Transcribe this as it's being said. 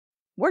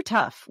we're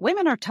tough.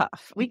 Women are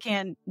tough. We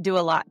can do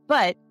a lot,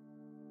 but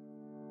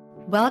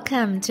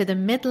welcome to the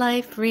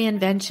Midlife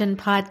Reinvention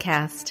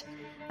Podcast,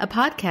 a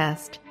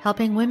podcast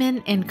helping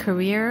women in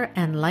career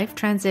and life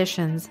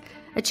transitions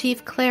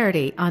achieve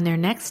clarity on their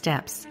next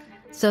steps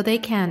so they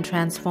can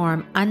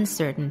transform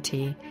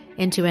uncertainty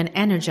into an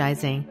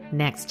energizing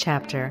next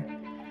chapter.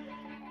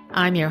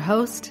 I'm your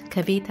host,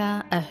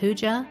 Kavita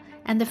Ahuja,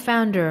 and the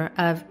founder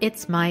of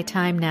It's My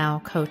Time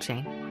Now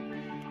Coaching.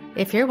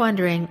 If you're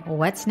wondering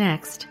what's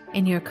next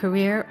in your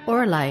career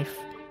or life,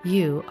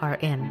 you are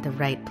in the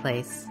right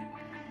place.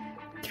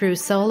 Through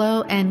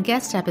solo and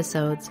guest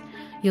episodes,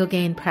 you'll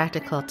gain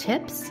practical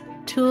tips,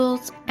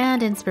 tools,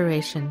 and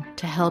inspiration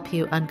to help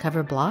you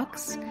uncover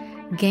blocks,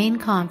 gain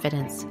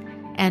confidence,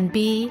 and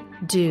be,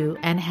 do,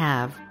 and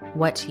have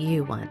what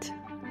you want.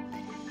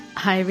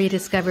 I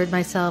rediscovered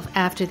myself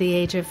after the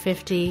age of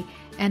 50,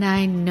 and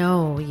I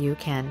know you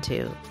can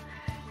too.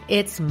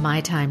 It's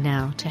my time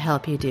now to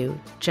help you do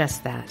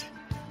just that.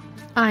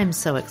 I'm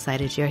so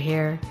excited you're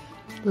here.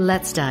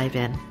 Let's dive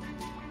in.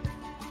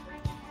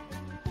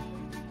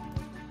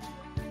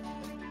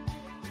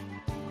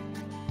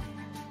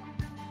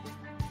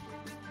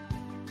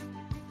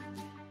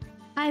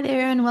 Hi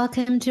there, and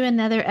welcome to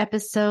another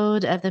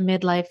episode of the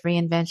Midlife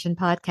Reinvention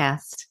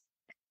Podcast.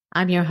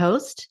 I'm your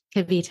host,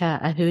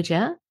 Kavita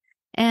Ahuja,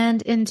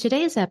 and in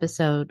today's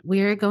episode,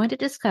 we're going to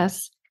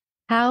discuss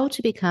how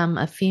to become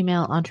a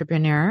female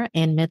entrepreneur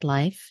in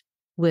midlife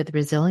with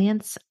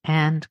resilience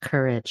and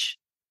courage.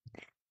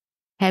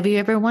 Have you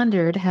ever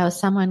wondered how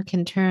someone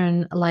can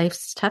turn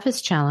life's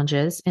toughest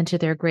challenges into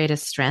their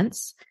greatest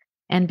strengths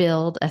and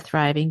build a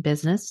thriving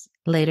business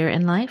later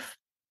in life?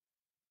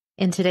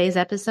 In today's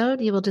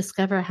episode, you will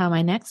discover how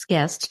my next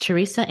guest,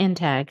 Teresa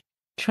Intag,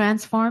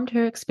 transformed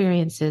her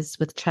experiences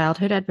with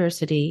childhood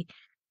adversity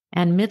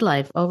and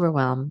midlife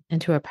overwhelm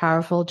into a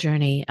powerful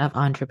journey of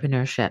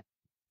entrepreneurship.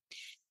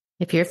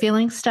 If you're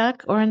feeling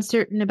stuck or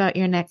uncertain about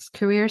your next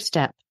career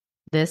step,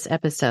 this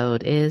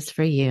episode is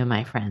for you,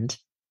 my friend.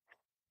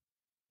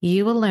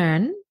 You will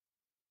learn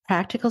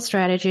practical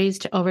strategies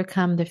to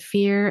overcome the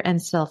fear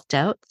and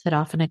self-doubt that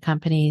often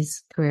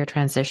accompanies career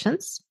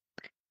transitions,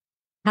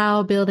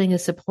 how building a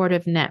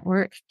supportive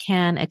network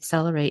can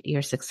accelerate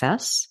your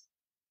success,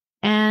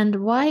 and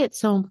why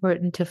it's so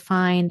important to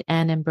find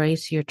and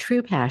embrace your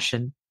true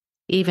passion,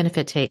 even if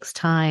it takes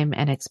time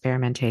and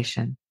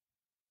experimentation.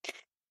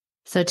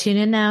 So tune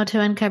in now to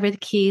uncover the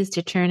keys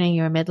to turning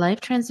your midlife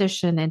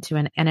transition into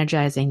an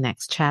energizing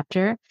next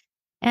chapter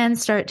and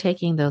start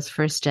taking those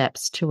first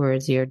steps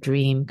towards your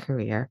dream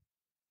career.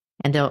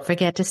 And don't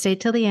forget to stay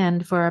till the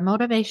end for our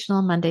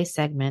Motivational Monday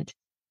segment,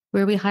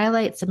 where we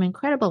highlight some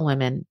incredible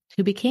women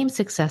who became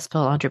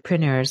successful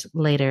entrepreneurs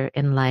later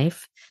in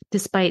life,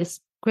 despite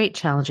great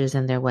challenges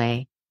in their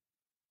way.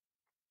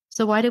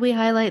 So why do we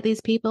highlight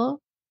these people?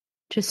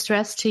 To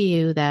stress to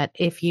you that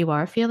if you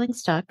are feeling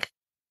stuck,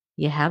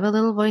 you have a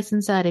little voice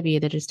inside of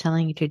you that is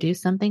telling you to do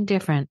something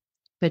different,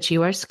 but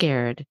you are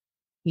scared,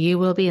 you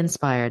will be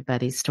inspired by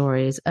these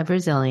stories of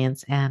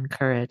resilience and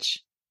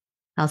courage.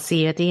 I'll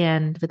see you at the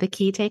end with the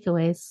key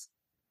takeaways.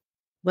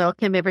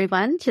 Welcome,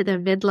 everyone, to the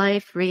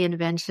Midlife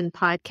Reinvention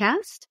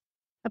Podcast,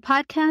 a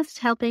podcast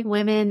helping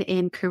women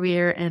in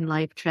career and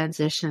life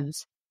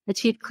transitions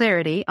achieve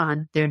clarity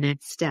on their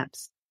next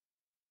steps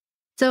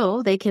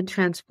so they can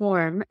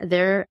transform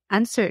their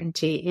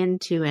uncertainty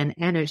into an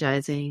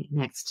energizing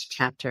next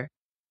chapter.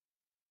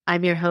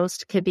 I'm your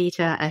host,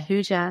 Kavita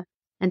Ahuja,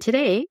 and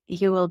today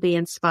you will be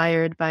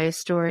inspired by a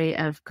story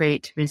of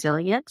great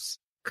resilience,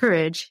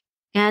 courage,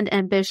 and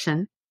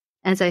ambition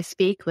as I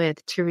speak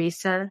with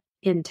Teresa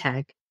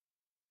Intag.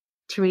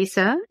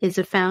 Teresa is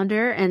a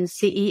founder and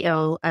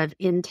CEO of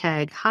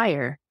Intag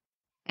Hire,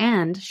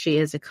 and she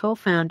is a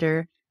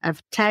co-founder of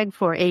Tag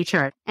for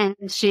HR, and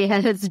she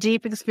has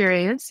deep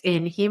experience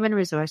in human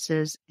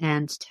resources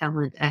and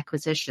talent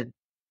acquisition.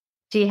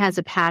 She has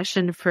a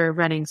passion for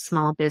running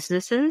small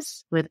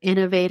businesses with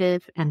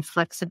innovative and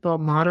flexible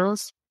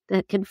models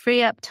that can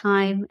free up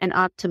time and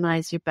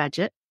optimize your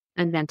budget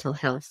and mental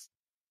health.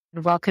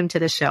 Welcome to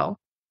the show.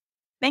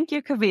 thank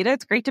you, Kavita.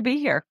 It's great to be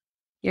here.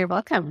 You're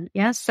welcome.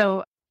 Yeah.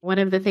 So one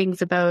of the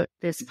things about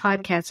this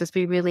podcast is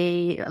we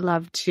really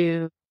love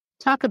to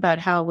talk about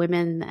how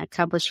women,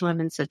 accomplished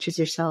women such as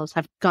yourselves,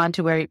 have gone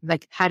to where,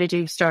 like, how did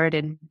you start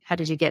and how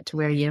did you get to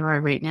where you are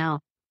right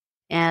now?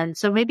 And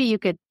so maybe you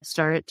could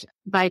start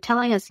by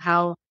telling us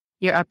how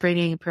your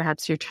upbringing,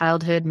 perhaps your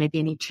childhood, maybe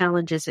any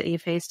challenges that you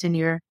faced in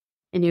your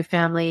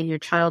family, in your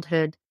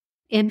childhood,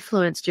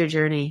 influenced your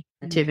journey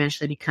to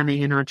eventually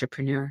becoming an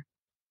entrepreneur.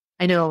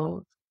 I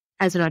know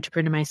as an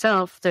entrepreneur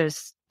myself,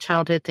 there's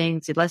childhood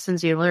things, the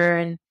lessons you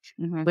learn,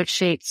 which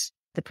shapes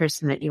the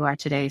person that you are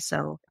today.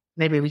 So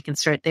maybe we can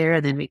start there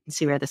and then we can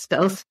see where this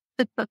goes.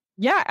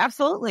 Yeah,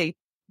 absolutely.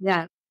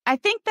 Yeah. I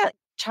think that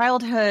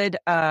childhood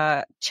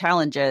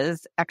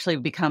challenges actually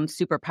become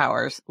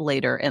superpowers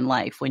later in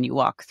life when you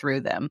walk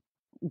through them.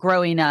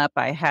 Growing up,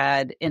 I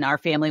had in our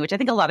family, which I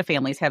think a lot of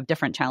families have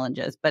different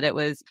challenges, but it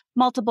was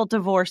multiple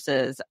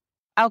divorces,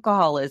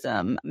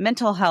 alcoholism,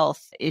 mental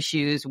health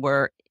issues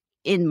were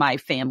in my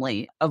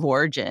family of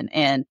origin.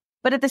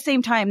 But at the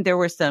same time, there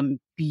were some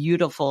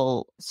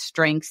beautiful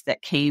strengths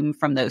that came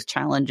from those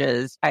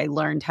challenges. I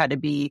learned how to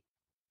be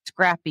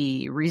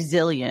scrappy,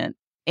 resilient,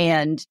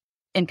 and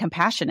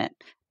compassionate,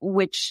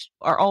 which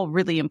are all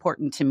really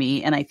important to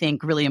me. And I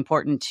think really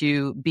important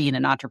to being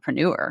an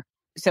entrepreneur.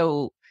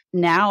 So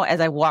now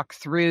as I walk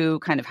through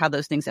kind of how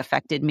those things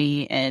affected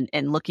me and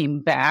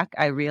looking back,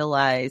 I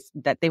realize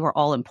that they were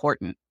all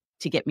important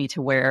to get me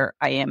to where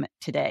I am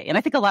today. And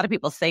I think a lot of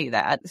people say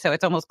that, so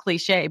it's almost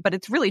cliche, but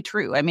it's really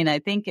true. I mean, I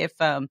think if,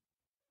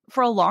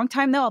 for a long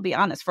time though, I'll be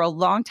honest, for a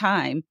long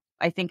time,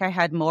 I think I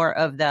had more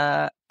of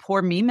the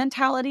poor me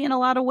mentality in a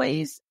lot of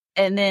ways.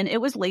 And then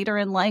it was later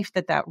in life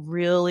that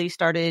really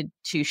started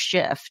to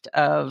shift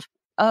of,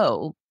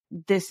 oh,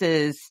 this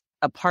is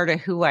a part of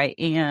who I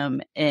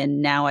am.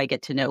 And now I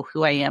get to know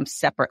who I am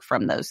separate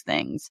from those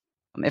things,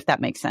 if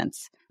that makes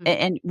sense.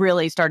 And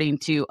really starting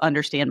to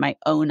understand my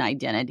own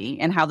identity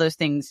and how those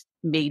things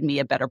made me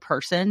a better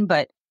person.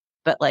 But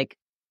like,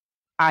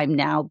 I'm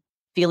now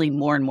feeling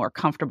more and more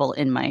comfortable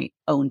in my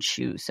own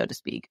shoes, so to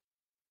speak.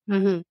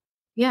 Mm-hmm.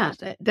 Yeah,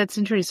 that's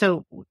interesting.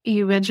 So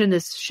you mentioned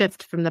this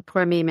shift from the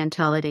poor me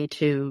mentality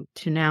to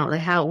now,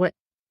 like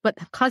what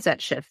caused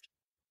that shift?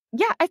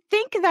 Yeah, I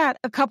think that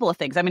a couple of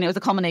things. I mean, it was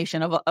a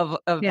culmination of a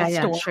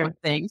storm of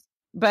things.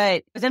 But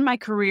I was in my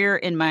career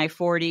in my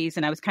 40s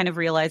and I was kind of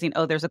realizing,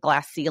 oh, there's a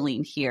glass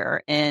ceiling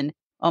here. And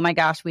oh my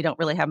gosh, we don't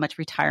really have much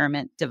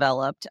retirement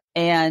developed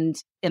and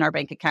in our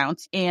bank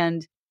accounts.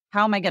 And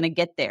how am I going to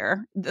get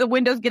there? The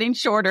window's getting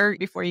shorter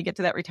before you get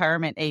to that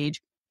retirement age.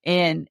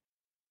 And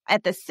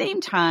at the same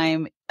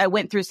time, I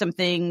went through some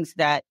things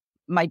that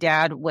my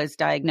dad was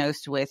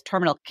diagnosed with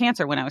terminal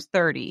cancer when I was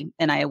 30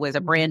 and I was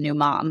a brand new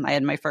mom. I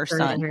had my first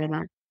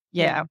son.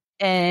 Yeah.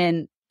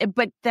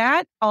 But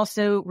that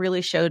also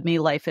really showed me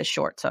life is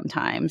short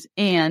sometimes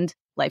and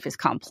life is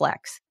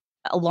complex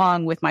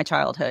along with my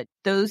childhood.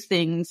 Those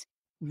things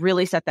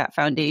really set that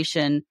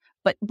foundation.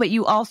 But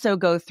you also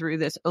go through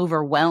this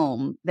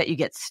overwhelm that you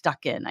get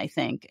stuck in, I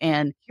think.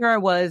 And here I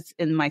was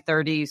in my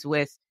 30s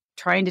with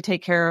trying to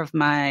take care of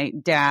my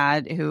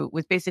dad, who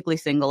was basically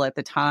single at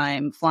the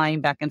time, flying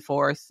back and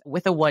forth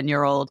with a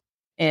 1-year-old.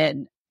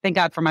 And thank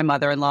God for my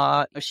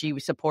mother-in-law. She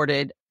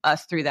supported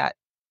us through that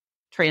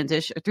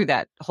transition, through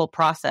that whole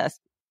process.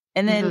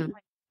 And then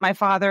my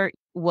father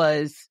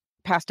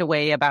passed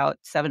away about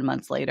 7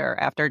 months later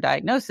after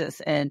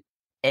diagnosis. And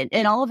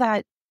all of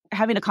that,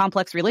 having a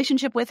complex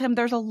relationship with him,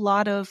 there's a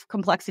lot of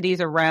complexities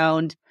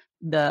around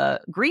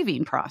the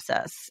grieving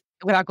process.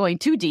 Without going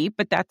too deep,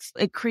 but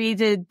it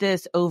created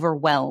this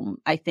overwhelm,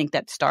 I think,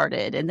 that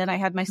started. And then I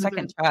had my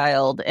second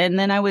child, and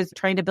then I was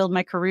trying to build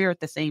my career at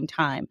the same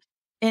time.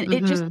 And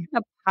it just kind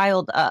of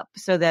piled up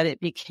so that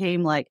it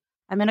became like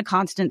I'm in a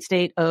constant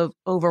state of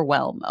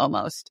overwhelm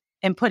almost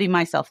and putting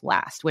myself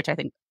last, which I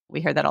think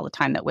we hear that all the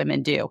time that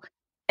women do.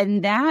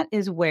 And that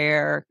is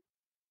where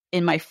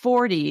in my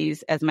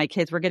 40s, as my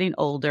kids were getting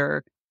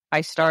older, I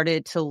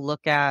started to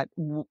look at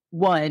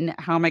one,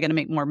 how am I going to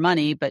make more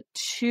money? But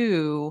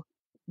two,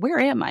 where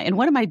am I and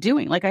what am I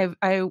doing? Like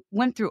I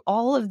went through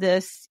all of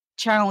this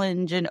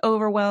challenge and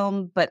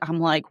overwhelm, but I'm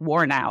like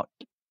worn out.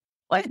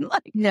 My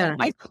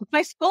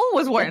soul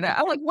was worn out.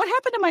 I'm like, what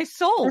happened to my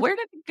soul? Where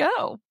did it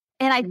go?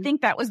 And I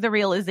think that was the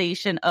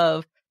realization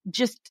of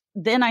just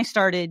then I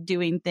started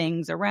doing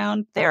things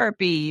around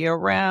therapy,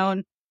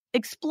 around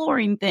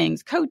exploring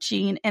things,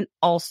 coaching, and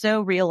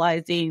also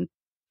realizing,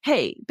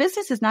 hey,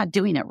 business is not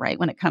doing it right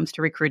when it comes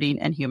to recruiting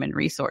and human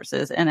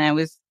resources. And I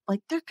was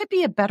like, there could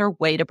be a better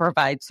way to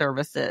provide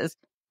services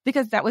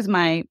because that was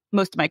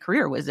most of my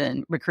career was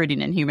in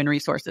recruiting and human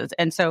resources.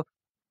 And so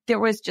there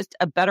was just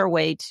a better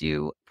way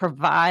to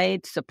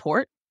provide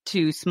support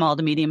to small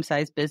to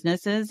medium-sized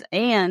businesses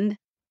and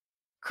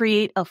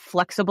create a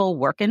flexible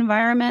work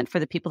environment for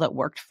the people that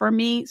worked for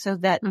me so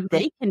that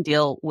they can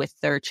deal with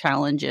their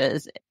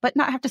challenges, but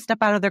not have to step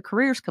out of their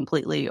careers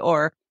completely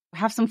or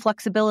have some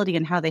flexibility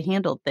in how they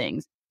handled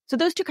things. So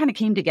those two kind of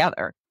came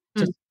together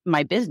to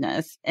my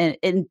business.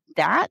 And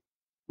that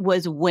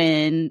was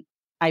when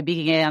I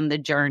began the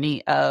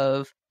journey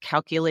of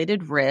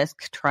calculated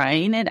risk,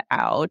 trying it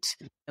out,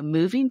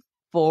 moving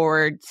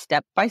forward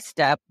step by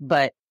step.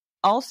 But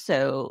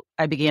also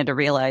I began to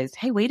realize,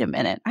 hey, wait a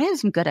minute, I have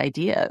some good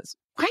ideas.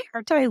 Why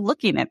aren't I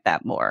looking at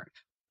that more?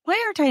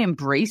 Why aren't I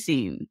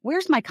embracing?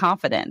 Where's my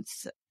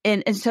confidence?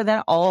 And so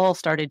that all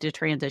started to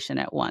transition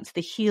at once.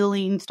 The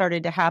healing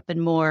started to happen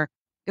more.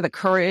 The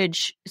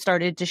courage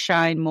started to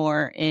shine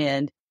more.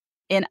 And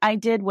I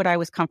did what I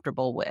was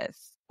comfortable with.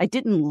 I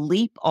didn't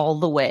leap all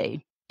the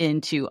way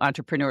into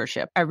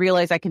entrepreneurship. I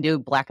realized I can do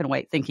black and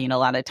white thinking a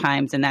lot of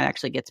times, and that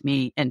actually gets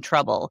me in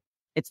trouble.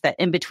 It's that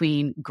in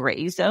between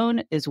gray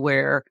zone is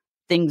where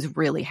things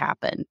really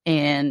happen.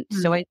 And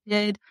so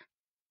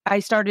I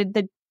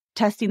started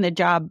testing the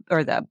job,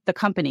 or the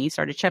company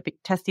started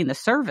testing the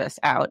service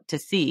out to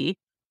see,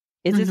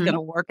 is this going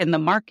to work in the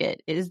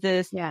market? Is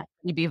this going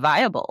to be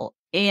viable?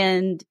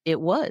 And it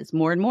was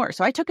more and more.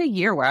 So I took a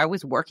year where I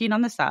was working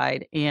on the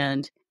side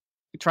and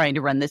trying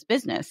to run this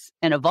business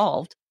and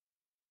evolved.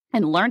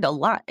 and learned a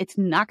lot. It's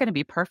not going to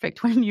be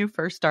perfect when you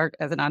first start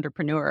as an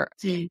entrepreneur.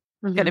 It's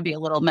going to be a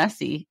little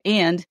messy.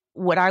 And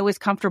what I was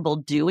comfortable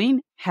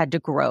doing had to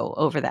grow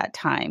over that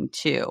time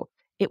too.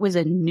 It was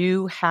a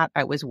new hat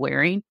I was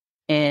wearing,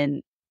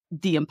 and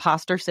the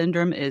imposter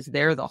syndrome is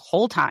there the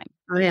whole time.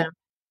 Oh, yeah.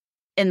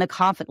 And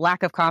the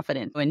lack of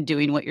confidence when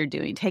doing what you're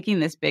doing, taking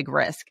this big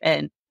risk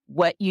and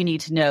what you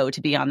need to know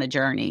to be on the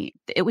journey.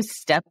 It was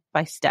step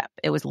by step.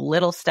 It was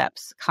little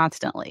steps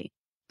constantly.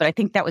 But I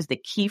think that was the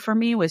key for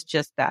me, was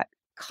just that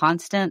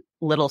constant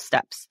little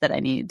steps that I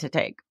needed to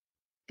take.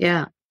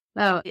 Yeah.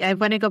 Oh, I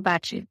want to go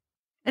back to you.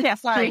 Yeah,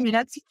 sorry.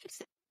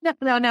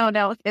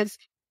 No.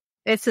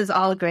 This is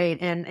all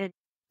great. And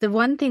the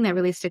one thing that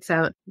really sticks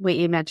out, what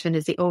you mentioned,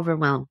 is the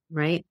overwhelm,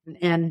 right?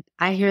 And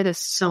I hear this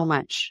so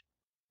much,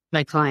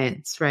 my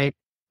clients, right?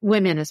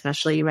 Women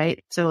especially,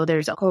 right? So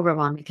there's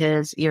overwhelm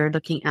because you're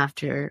looking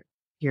after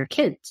your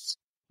kids.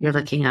 You're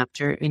looking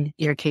after, in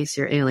your case,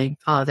 your ailing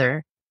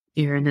father.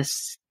 You're in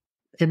this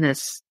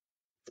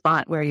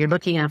spot where you're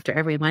looking after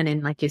everyone.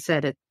 And like you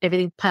said,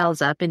 everything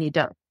piles up and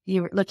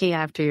you're looking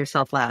after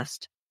yourself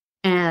last.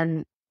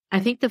 And I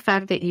think the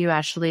fact that you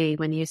actually,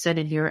 when you said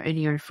in your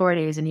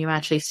 40s and you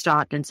actually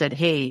stopped and said,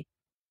 hey,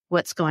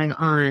 what's going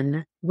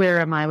on?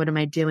 Where am I? What am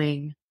I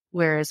doing?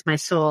 Where is my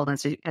soul?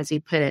 As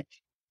you put it.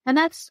 And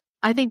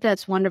I think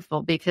that's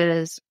wonderful,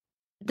 because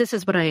this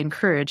is what I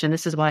encourage. And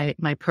this is why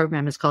my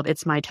program is called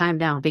It's My Time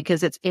Now,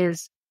 because this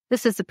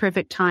is the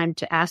perfect time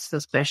to ask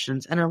those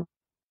questions. And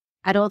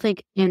I don't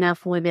think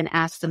enough women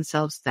ask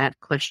themselves that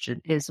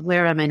question, is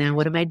where am I now?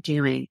 What am I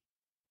doing?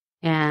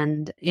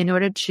 And in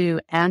order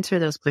to answer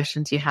those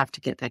questions, you have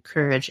to get that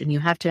courage, and you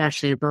have to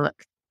actually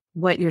look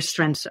what your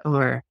strengths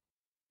are.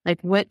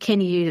 Like, what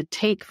can you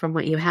take from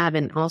what you have,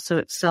 and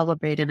also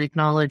celebrate and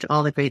acknowledge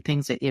all the great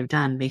things that you've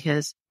done.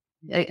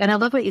 And I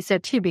love what you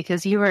said too,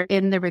 because you were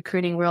in the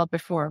recruiting world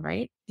before,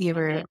 right? You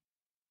were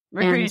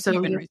recruiting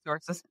human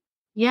resources.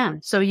 Yeah.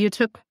 So you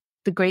took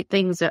the great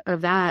things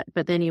of that,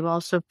 but then you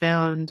also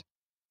found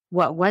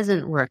what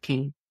wasn't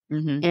working.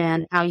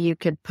 And how you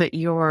could put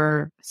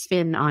your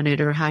spin on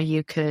it, or how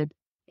you could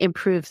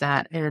improve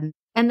that. And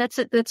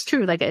that's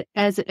true. Like,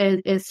 as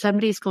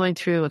somebody's going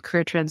through a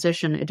career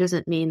transition, it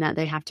doesn't mean that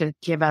they have to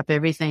give up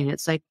everything.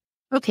 It's like,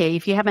 okay,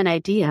 if you have an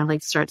idea,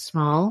 like, start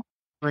small.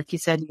 Like you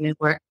said,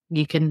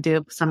 you can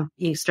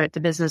you start the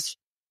business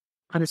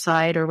on the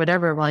side or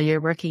whatever while you're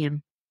working,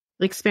 and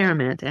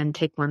experiment and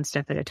take one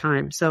step at a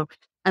time. So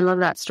I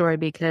love that story,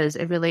 because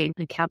it really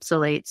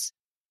encapsulates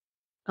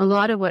a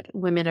lot of what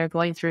women are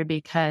going through,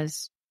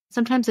 because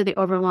sometimes in the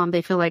overwhelm,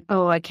 they feel like,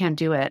 oh, I can't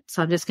do it,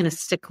 so I'm just going to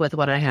stick with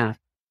what I have.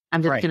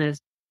 I'm just going to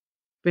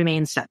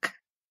remain stuck.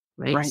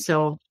 Right.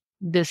 So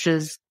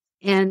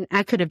and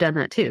I could have done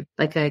that too.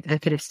 Like, I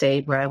could have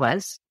stayed where I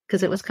was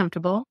because it was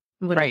comfortable,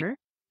 whatever.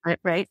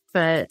 Right.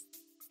 But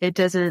it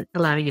doesn't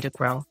allow you to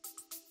grow.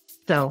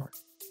 So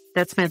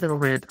that's my little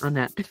rant on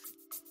that.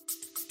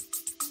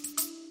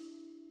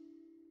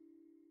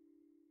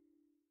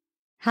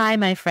 Hi,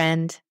 my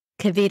friend.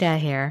 Kavita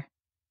here.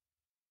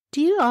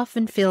 Do you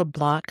often feel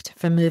blocked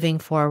from moving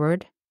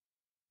forward?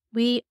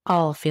 We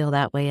all feel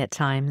that way at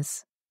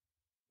times.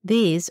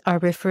 These are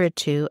referred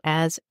to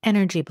as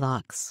energy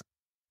blocks.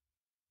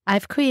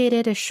 I've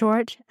created a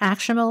short,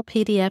 actionable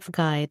PDF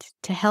guide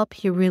to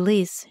help you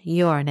release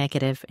your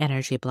negative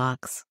energy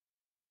blocks.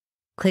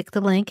 Click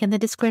the link in the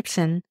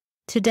description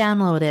to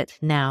download it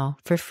now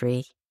for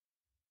free.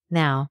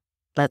 Now,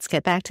 let's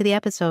get back to the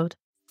episode.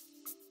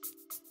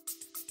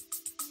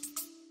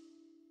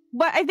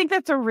 But I think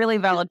that's a really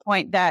valid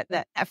point, that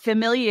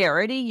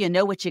familiarity, you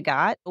know what you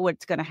got,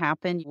 what's going to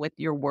happen with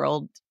your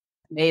world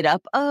made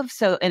up of.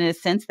 So in a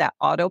sense, that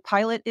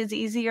autopilot is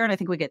easier. And I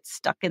think we get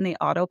stuck in the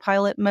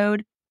autopilot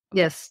mode.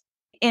 Yes.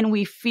 And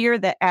we fear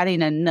that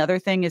adding another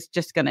thing is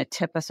just going to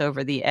tip us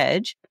over the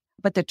edge.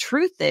 But the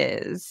truth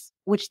is,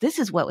 which this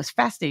is what was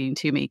fascinating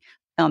to me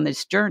on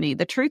this journey,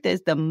 the truth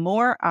is, the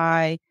more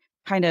I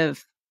kind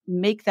of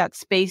make that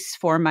space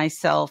for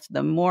myself,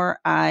 the more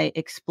I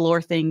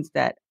explore things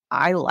that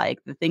I like,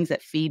 the things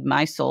that feed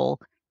my soul,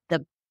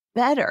 the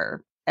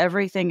better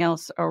everything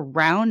else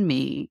around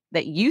me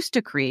that used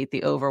to create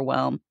the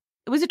overwhelm.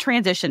 It was a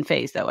transition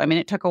phase, though. I mean,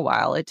 it took a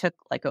while. It took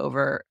like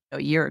over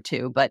a year or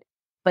two, but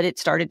it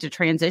started to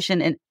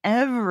transition, and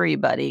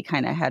everybody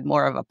kind of had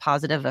more of a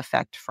positive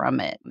effect from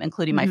it,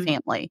 including my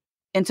family.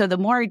 And so the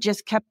more I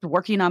just kept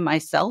working on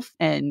myself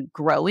and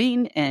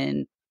growing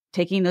and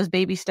taking those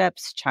baby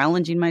steps,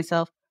 challenging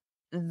myself,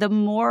 the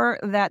more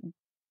that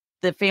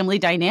the family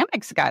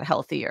dynamics got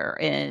healthier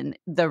and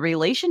the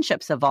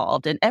relationships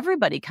evolved, and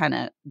everybody kind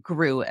of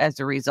grew as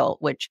a result,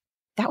 which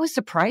that was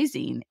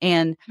surprising.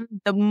 And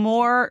the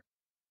more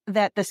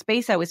that the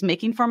space I was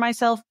making for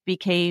myself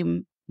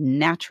became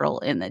natural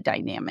in the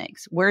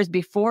dynamics, whereas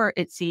before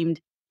it seemed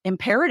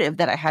imperative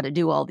that I had to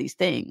do all these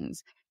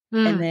things.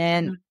 And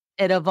then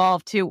it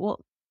evolved to, well,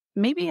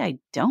 maybe I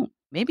don't.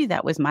 Maybe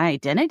that was my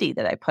identity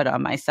that I put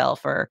on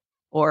myself,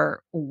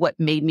 or what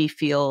made me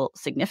feel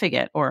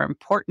significant or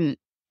important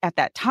at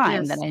that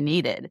time that I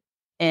needed.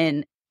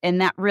 And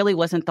that really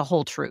wasn't the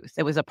whole truth.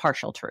 It was a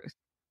partial truth.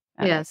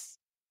 Yes.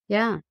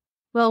 Yeah.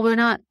 Well, we're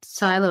not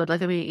siloed.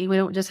 Like, I mean, we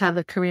don't just have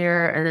the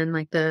career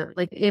and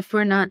then if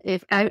we're not,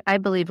 if I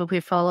believe if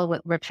we follow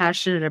what we're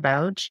passionate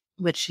about,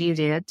 which you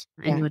did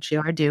and Yeah. which you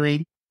are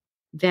doing,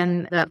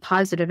 then that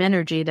positive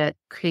energy that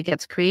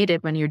gets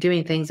created when you're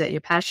doing things that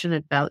you're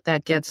passionate about,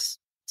 that gets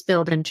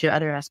spilled into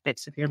other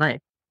aspects of your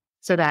life.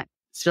 So that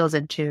spills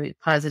into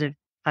positive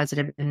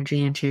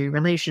energy into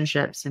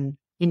relationships and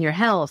in your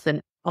health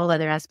and all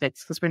other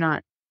aspects, because we're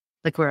not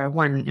like we're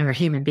a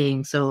human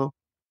being. So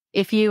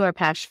if you are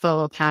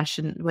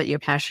passion, what you're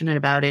passionate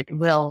about, it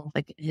will,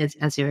 like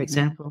as your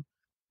example,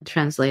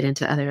 translate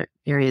into other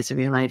areas of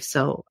your life.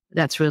 So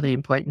that's really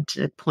important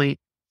to point.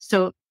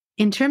 So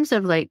in terms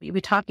of like, you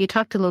talked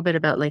a little bit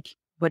about like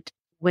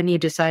when you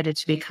decided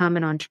to become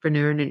an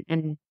entrepreneur,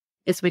 and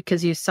it's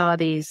because you saw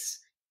these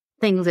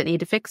things that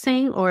need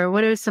fixing, or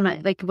what are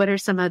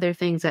some other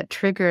things that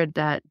triggered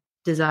that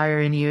desire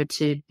in you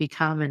to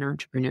become an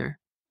entrepreneur?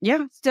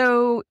 Yeah.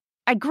 So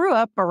I grew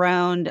up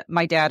around,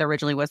 my dad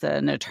originally was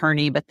an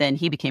attorney, but then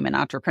he became an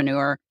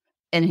entrepreneur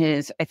in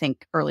his, I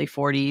think, early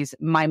 40s.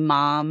 My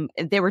mom,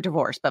 they were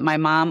divorced, but my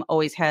mom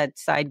always had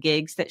side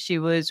gigs that she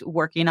was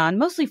working on,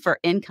 mostly for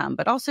income,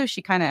 but also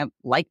she kind of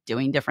liked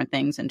doing different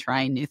things and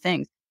trying new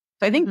things.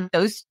 So I think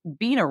those,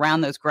 being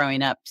around those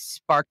growing up,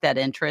 sparked that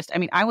interest. I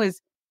mean, I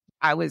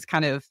was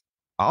kind of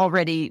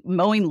already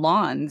mowing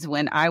lawns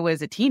when I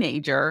was a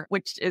teenager,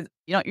 which is,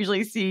 you don't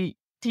usually see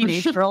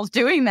teenage girls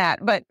doing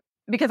that, but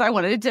because I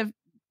wanted to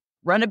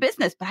run a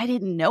business, but I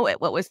didn't know it.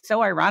 What was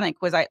so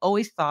ironic was I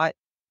always thought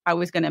I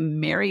was going to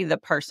marry the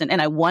person,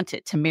 and I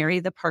wanted to marry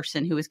the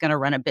person who was going to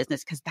run a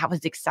business because that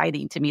was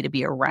exciting to me to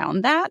be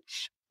around that.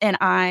 And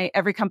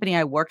every company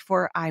I worked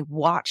for, I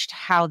watched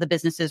how the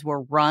businesses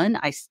were run.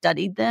 I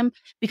studied them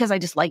because I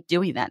just liked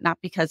doing that, not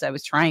because I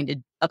was trying to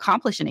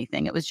accomplish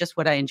anything. It was just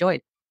what I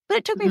enjoyed. But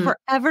it took me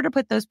forever to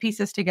put those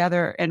pieces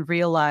together and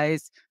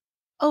realize,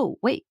 oh,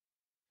 wait,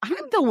 I'm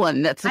the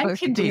one that's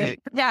supposed to do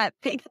it. Yeah,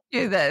 they can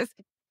do this.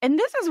 And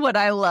this is what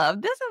I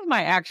love. This is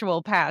my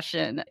actual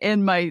passion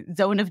and my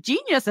zone of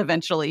genius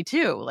eventually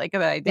too. Like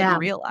that I didn't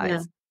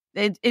realize.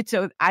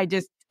 So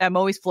I'm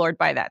always floored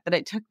by that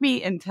it took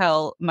me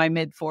until my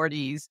mid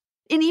 40s.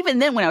 And even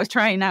then, when I was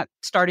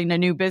starting a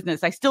new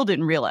business, I still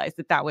didn't realize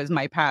that was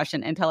my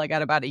passion until I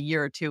got about a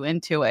year or two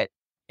into it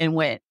and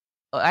went,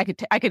 I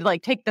could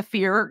like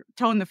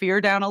tone the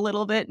fear down a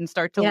little bit and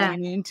start to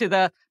lean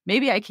into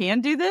maybe I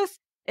can do this.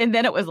 And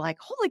then it was like,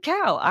 holy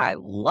cow, I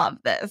love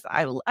this.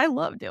 I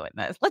love doing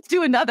this. Let's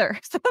do another.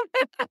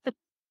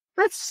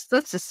 Let's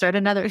just start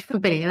another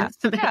company.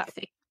 That's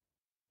amazing.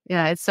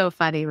 Yeah, it's so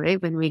funny,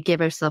 right? When we give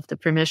ourselves the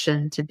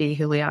permission to be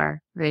who we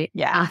are, right?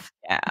 Yeah,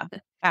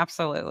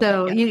 absolutely.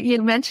 So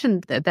you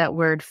mentioned that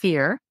word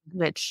fear,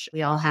 which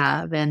we all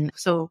have. And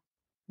so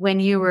when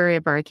you were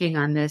embarking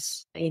on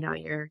this,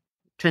 your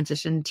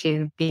transition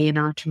to being an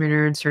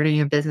entrepreneur and starting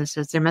your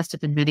businesses, there must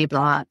have been many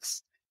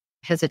blocks,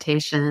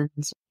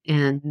 hesitations,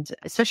 and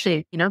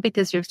especially,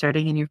 because you're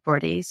starting in your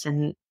 40s.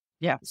 And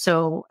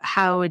so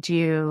how did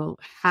you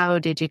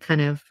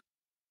kind of,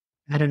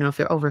 I don't know if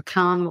you're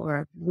overcome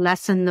or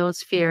lessen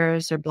those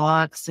fears or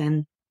blocks?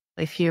 And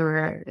if you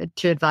were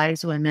to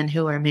advise women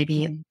who are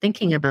maybe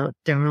thinking about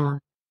their own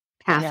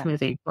path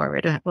moving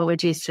forward, what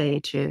would you say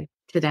to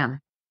them?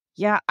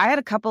 Yeah, I had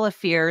a couple of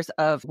fears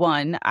of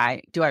one,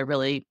 am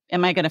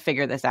I going to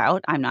figure this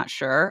out? I'm not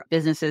sure.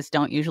 Businesses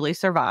don't usually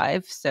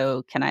survive.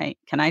 So can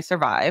I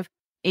survive?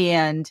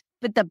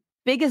 But the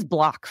biggest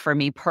block for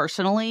me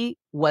personally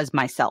was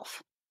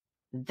myself.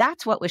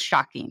 That's what was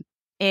shocking.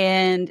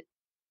 And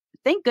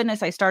thank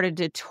goodness I started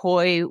to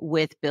toy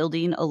with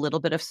building a little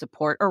bit of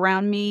support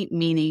around me,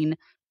 meaning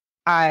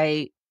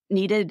I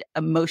needed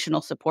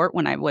emotional support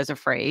when I was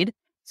afraid.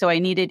 So I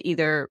needed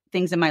either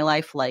things in my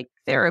life like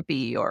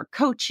therapy or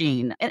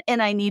coaching,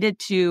 and I needed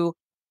to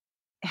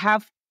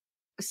have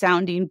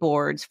sounding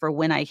boards for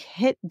when I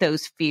hit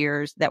those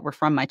fears that were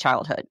from my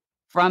childhood,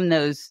 from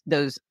those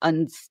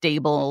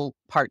unstable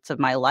parts of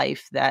my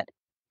life that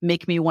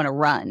make me want to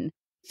run.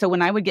 So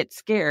when I would get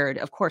scared,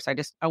 of course,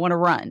 I want to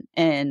run.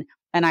 And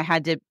I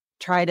had to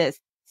try to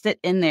sit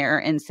in there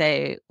and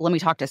say, let me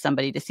talk to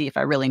somebody to see if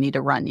I really need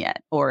to run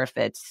yet, or if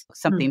it's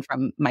something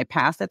from my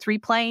past that's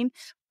replaying.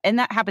 And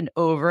that happened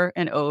over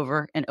and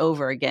over and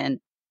over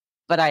again.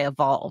 But I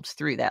evolved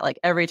through that, like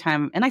every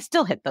time, and I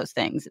still hit those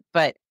things,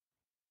 but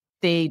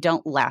they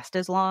don't last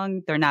as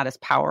long. They're not as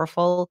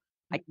powerful.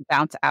 I can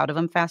bounce out of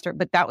them faster.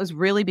 But that was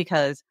really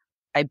because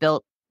I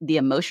built the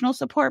emotional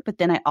support, but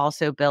then I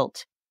also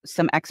built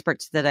some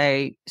experts that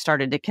I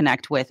started to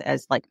connect with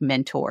as like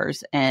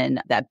mentors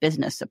and that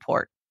business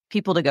support,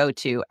 people to go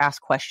to,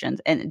 ask questions.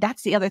 And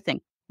that's the other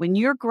thing. When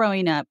you're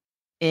growing up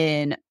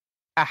in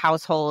a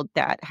household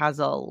that has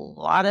a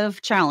lot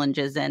of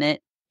challenges in it,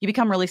 you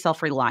become really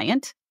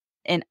self-reliant.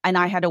 And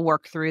I had to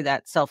work through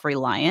that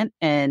self-reliant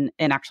and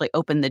actually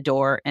open the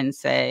door and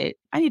say,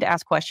 I need to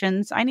ask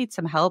questions. I need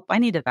some help. I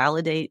need to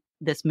validate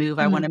this move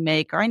I want to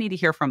make, or I need to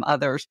hear from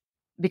others,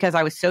 because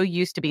I was so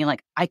used to being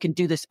like, I can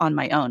do this on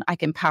my own. I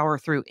can power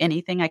through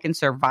anything. I can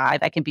survive.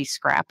 I can be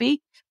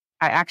scrappy.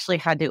 I actually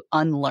had to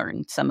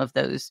unlearn some of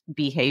those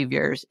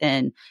behaviors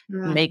and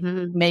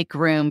make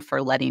room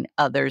for letting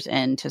others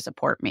in to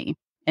support me.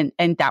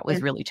 And that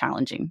was really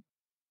challenging.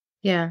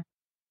 Yeah.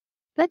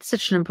 That's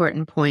such an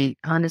important point,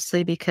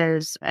 honestly,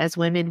 because as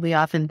women, we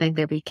often think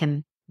that we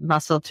can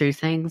muscle through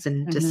things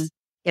and just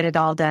get it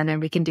all done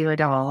and we can do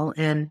it all.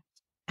 And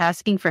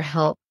asking for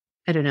help,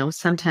 I don't know,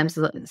 sometimes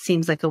it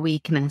seems like a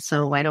weakness.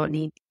 So I don't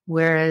need,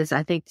 whereas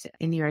I think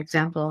in your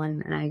example,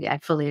 and I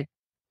fully,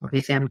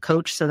 obviously I'm a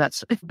coach, so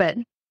that's, but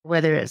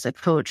whether it's a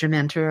coach, a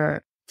mentor,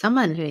 or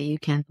someone who you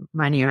can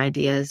run your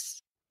ideas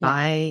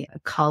by,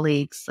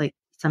 colleagues, like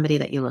somebody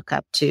that you look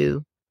up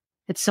to,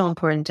 it's so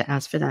important to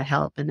ask for that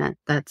help. And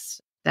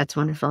that's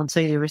wonderful. And so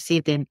you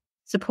receive the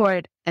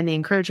support and the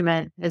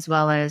encouragement, as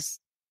well as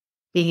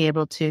being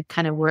able to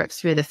kind of work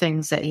through the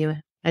things that you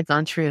had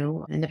gone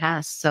through in the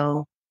past.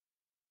 So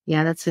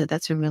yeah, that's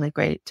a really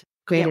great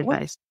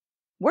advice.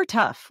 We're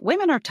tough.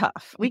 Women are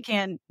tough. We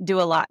can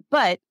do a lot,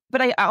 but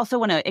I also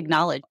want to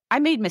acknowledge I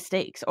made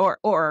mistakes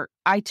or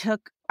I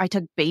took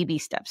baby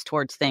steps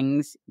towards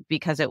things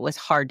because it was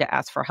hard to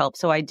ask for help.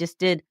 So I just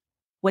did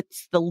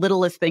what's the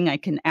littlest thing I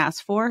can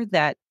ask for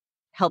that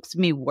helps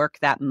me work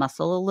that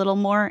muscle a little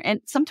more. And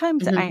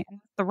sometimes I ask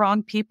the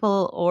wrong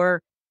people,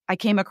 or I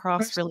came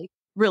across really,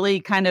 really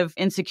kind of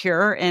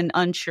insecure and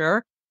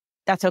unsure.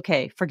 That's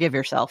okay. Forgive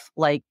yourself.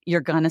 Like,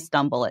 you're going to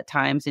stumble at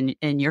times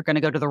and you're going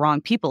to go to the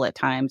wrong people at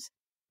times.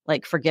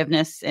 Like,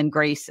 forgiveness and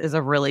grace is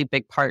a really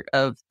big part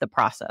of the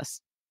process.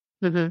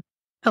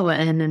 Oh,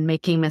 and then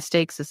making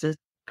mistakes is a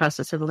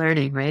process of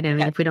learning, right? I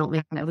mean, if we don't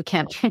make that, we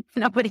can't,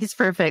 nobody's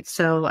perfect.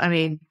 So, I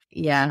mean,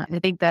 yeah, I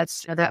think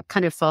that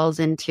kind of falls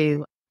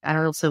into, I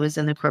also was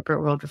in the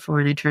corporate world before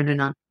and I turned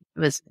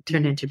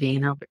into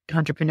being an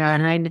entrepreneur.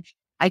 And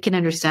I can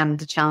understand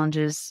the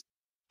challenges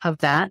of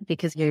that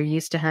because you're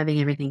used to having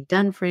everything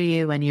done for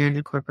you and you're in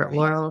the corporate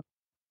world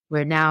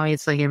where now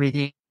it's like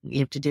everything, you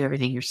have to do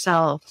everything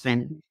yourself.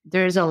 And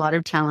there's a lot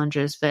of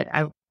challenges, but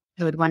I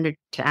would wonder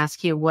to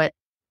ask you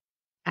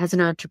as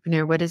an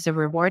entrepreneur, what is the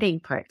rewarding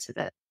parts of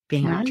it,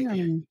 being an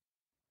entrepreneur?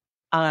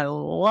 I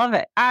love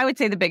it. I would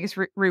say the biggest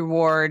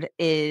reward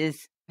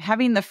is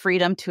having the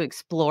freedom to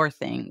explore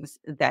things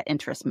that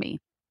interest me.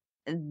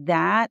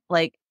 That,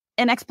 like,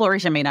 an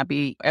exploration may not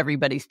be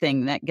everybody's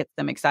thing that gets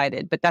them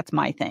excited, but that's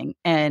my thing.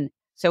 And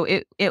so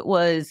it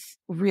was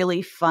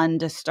really fun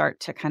to start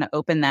to kind of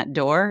open that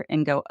door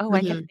and go, oh,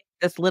 I can take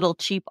this little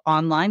cheap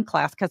online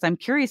class because I'm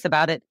curious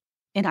about it.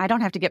 And I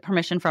don't have to get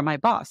permission from my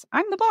boss.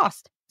 I'm the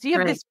boss. So you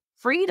have this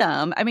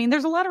freedom. I mean,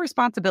 there's a lot of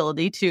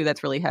responsibility too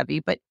that's really heavy,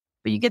 but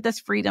you get this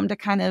freedom to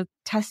kind of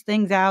test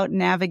things out,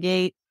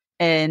 navigate.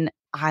 And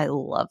I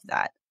love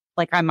that.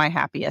 Like, I'm my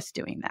happiest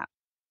doing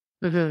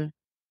that.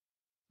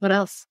 What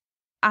else?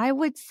 I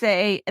would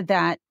say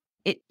that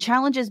it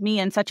challenges me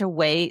in such a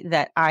way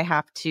that I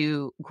have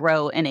to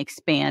grow and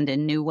expand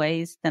in new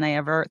ways than I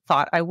ever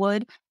thought I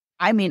would.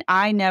 I mean,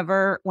 I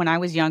never, when I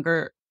was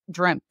younger,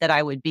 dreamt that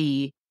I would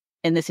be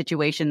in the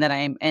situation that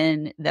I'm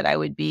in, that I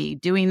would be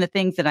doing the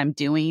things that I'm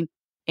doing.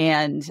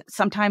 And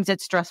sometimes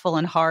it's stressful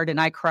and hard and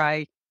I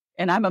cry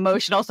and I'm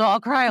emotional. So I'll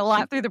cry a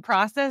lot through the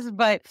process.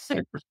 But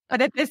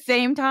at the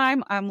same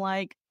time, I'm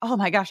like, oh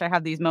my gosh, I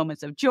have these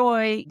moments of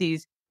joy,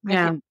 I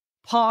can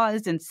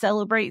pause and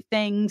celebrate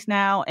things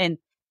now and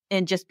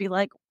just be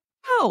like,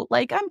 oh,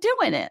 like, I'm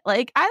doing it.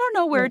 Like, I don't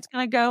know where it's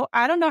going to go.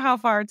 I don't know how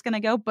far it's going to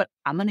go, but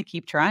I'm going to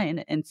keep trying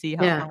and see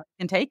how far I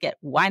can take it.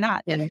 Why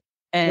not?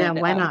 And,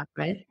 why not?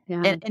 Right.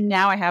 Yeah. And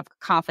now I have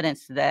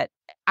confidence that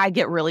I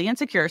get really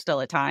insecure still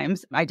at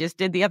times. I just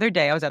did the other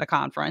day. I was at a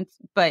conference,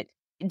 but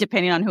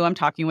depending on who I'm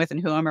talking with and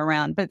who I'm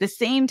around, but at the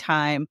same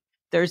time,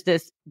 there's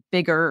this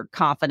bigger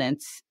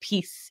confidence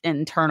piece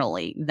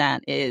internally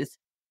that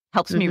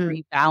helps me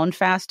rebound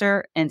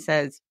faster and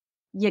says,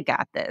 you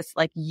got this.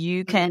 Like,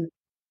 you can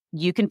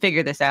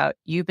figure this out.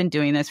 You've been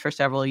doing this for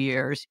several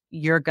years.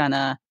 You're going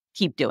to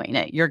keep doing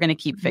it. You're going to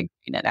keep figuring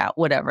it out,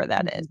 whatever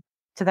that is.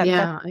 So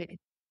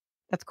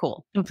that's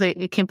cool.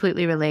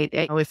 Completely relate.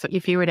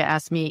 If you were to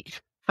ask me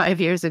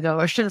 5 years ago,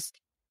 or just,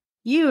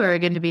 you are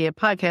going to be a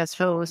podcast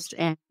host,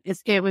 and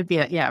it would be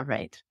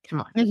right.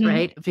 Come on.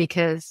 Right.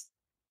 Because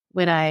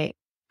when I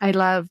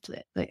loved,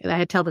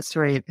 I tell the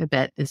story a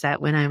bit, is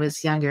that when I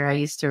was younger, I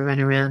used to run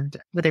around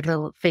with a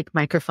little fake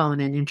microphone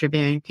and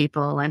interviewing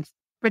people and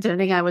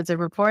pretending I was a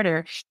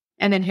reporter.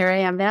 And then here I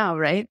am now,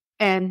 right?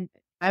 And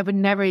I would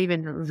never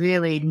even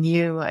really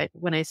knew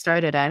when I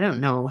started, I don't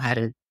know how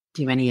to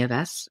do any of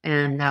this.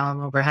 And now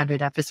I'm over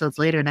 100 episodes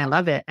later and I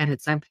love it. And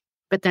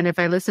but then if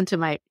I listen to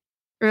my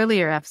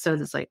earlier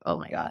episodes, it's like, oh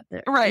my God.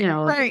 Right.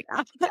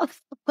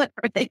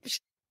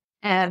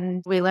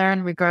 And we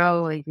learn, we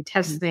grow, we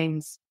test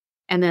things.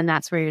 And then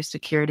that's where your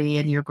security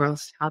and your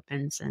growth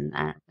happens. And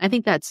I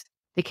think that's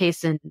the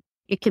case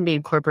it can be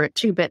in corporate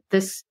too. But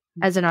this,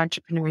 as an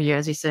entrepreneur,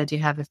 as you said, you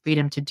have the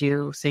freedom to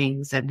do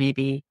things that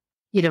maybe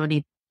you don't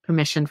need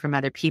permission from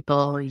other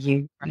people.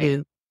 You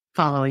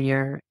follow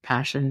your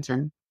passions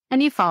and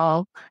you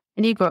fall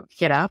and you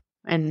get up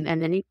and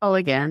then you fall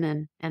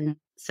again. And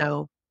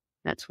so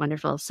That's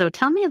wonderful. So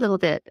tell me a little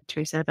bit,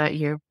 Teresa, about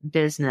your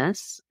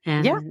business.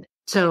 Yeah. And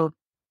so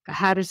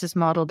how does this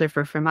model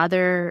differ from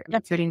other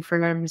Yep. recruiting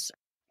firms?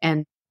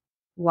 And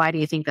why do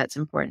you think that's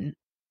important?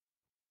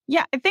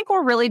 Yeah, I think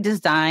we're really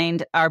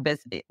designed our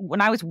business. When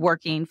I was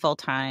working full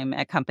time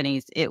at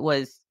companies,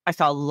 I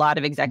saw a lot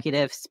of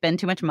executives spend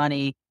too much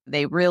money.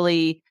 They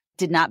really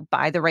did not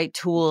buy the right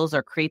tools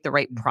or create the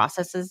right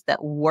processes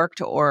that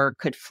worked or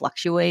could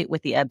fluctuate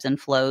with the ebbs and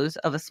flows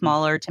of a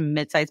smaller to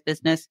mid-sized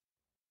business.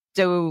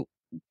 So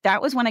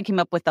that was when I came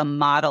up with a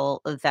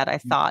model that I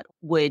thought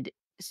would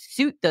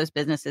suit those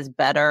businesses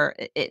better.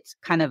 It's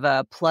kind of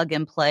a plug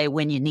and play.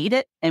 When you need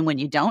it and when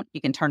you don't,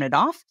 you can turn it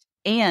off.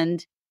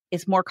 And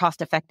it's more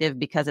cost effective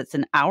because it's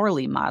an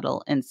hourly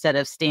model instead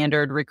of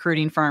standard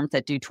recruiting firms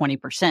that do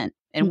 20%.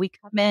 And we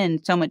come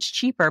in so much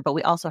cheaper, but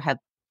we also have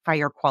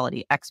higher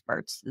quality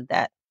experts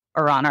that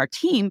are on our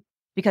team.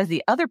 Because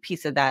the other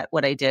piece of that,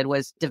 what I did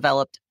was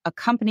developed a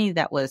company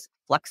that was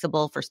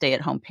flexible for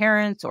stay-at-home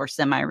parents or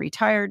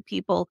semi-retired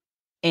people.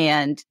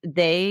 And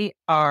they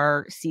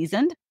are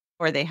seasoned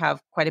or they have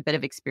quite a bit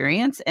of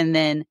experience. And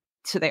then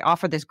so they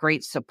offer this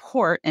great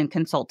support and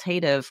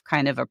consultative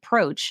kind of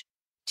approach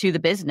to the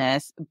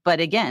business. But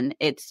again,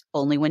 it's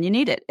only when you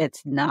need it.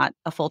 It's not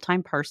a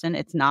full-time person.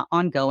 It's not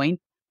ongoing.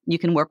 You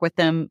can work with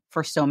them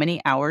for so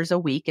many hours a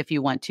week if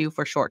you want to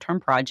for short-term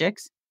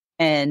projects.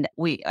 And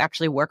we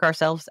actually work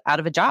ourselves out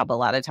of a job a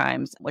lot of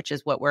times, which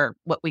is what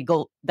we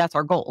go. That's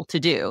our goal to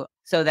do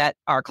so that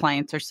our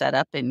clients are set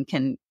up and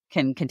can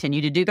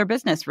continue to do their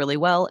business really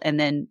well. And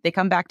then they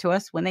come back to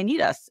us when they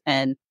need us.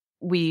 And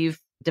we've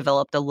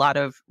developed a lot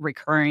of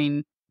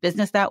recurring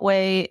business that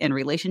way and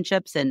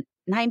relationships. And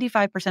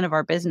 95% of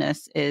our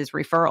business is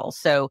referrals.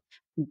 So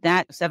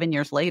that 7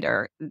 years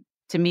later,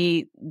 to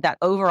me, that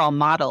overall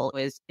model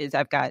is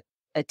I've got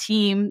a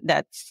team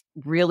that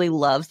really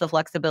loves the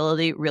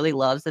flexibility, really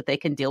loves that they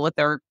can deal with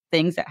their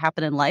things that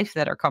happen in life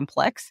that are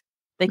complex.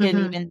 They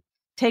can even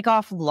take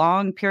off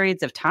long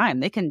periods of time.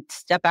 They can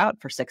step out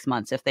for 6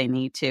 months if they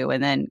need to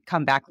and then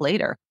come back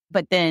later.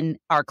 But then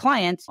our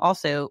clients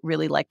also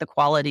really like the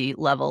quality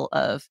level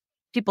of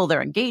people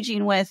they're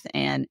engaging with,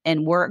 and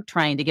we're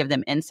trying to give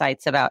them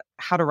insights about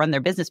how to run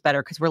their business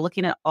better because we're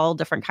looking at all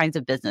different kinds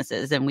of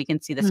businesses and we can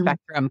see the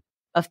spectrum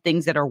of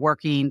things that are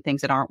working,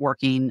 things that aren't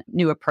working,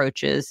 new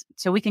approaches.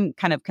 So we can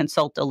kind of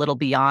consult a little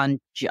beyond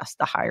just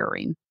the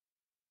hiring.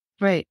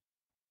 Right.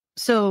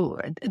 So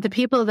the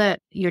people that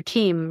your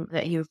team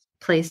that you've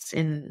placed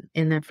in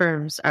the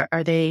firms,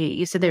 are they,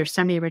 you said they're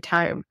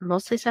semi-retired,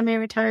 mostly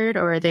semi-retired,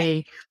 or are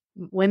they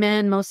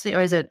women mostly,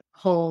 or is it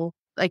whole,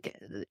 like,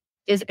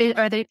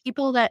 are they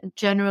people that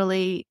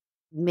generally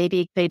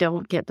maybe they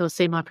don't get those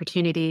same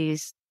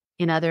opportunities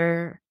in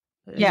other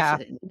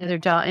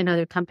in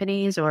other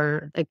companies,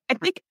 or like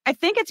I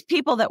think it's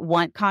people that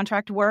want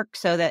contract work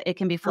so that it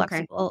can be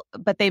flexible,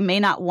 but they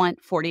may not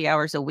want 40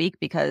 hours a week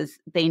because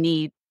they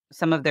need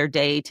some of their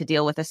day to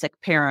deal with a sick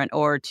parent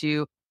or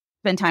to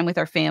spend time with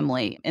their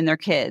family and their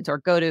kids or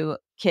go to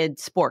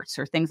kids sports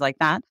or things like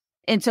that.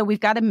 And so we've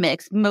got a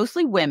mix,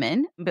 mostly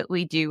women, but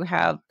we do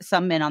have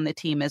some men on the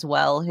team as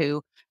well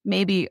who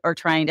maybe are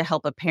trying to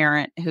help a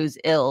parent who's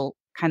ill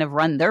kind of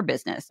run their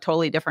business,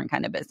 totally different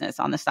kind of business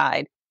on the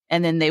side.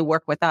 And then they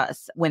work with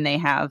us when they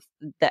have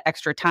the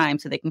extra time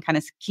so they can kind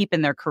of keep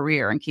in their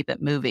career and keep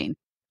it moving.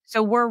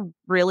 So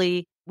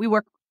we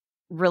work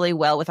really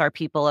well with our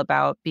people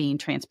about being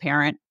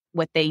transparent,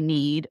 what they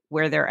need,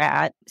 where they're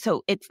at.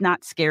 So it's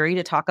not scary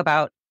to talk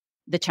about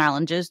the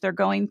challenges they're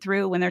going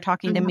through when they're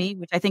talking to me,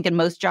 which I think in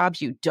most jobs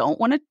you don't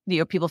want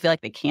to, people feel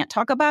like they can't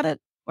talk about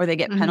it or they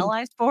get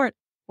penalized for it.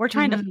 We're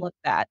trying to flip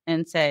that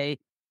and say,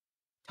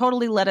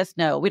 totally let us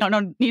know. We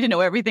don't need to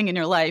know everything in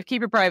your life.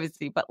 Keep your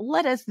privacy, but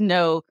let us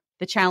know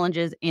the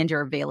challenges and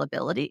your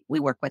availability. We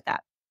work with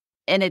that.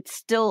 And it's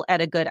still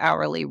at a good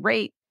hourly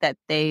rate that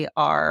they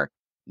are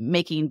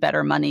making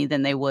better money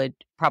than they would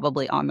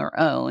probably on their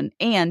own.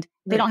 And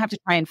they don't have to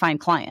try and find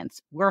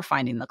clients. We're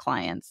finding the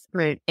clients.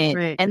 Right.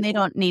 And they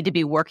don't need to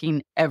be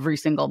working every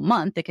single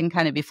month. It can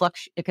kind of be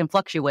it can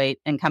fluctuate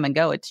and come and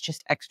go. It's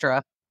just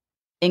extra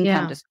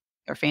income to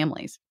their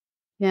families.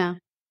 Yeah.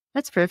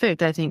 That's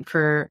perfect, I think,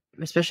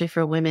 especially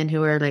for women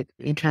who are like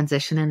in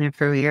transition in their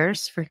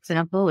careers, for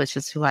example, which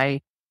is who I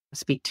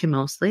speak to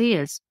mostly,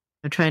 is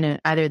they're trying to,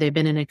 either they've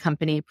been in a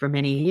company for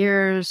many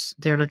years,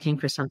 they're looking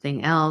for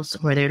something else,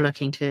 or they're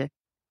looking to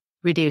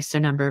reduce their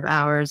number of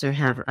hours or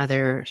have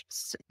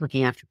others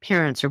looking after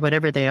parents or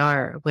whatever they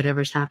are,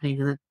 whatever's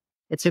happening.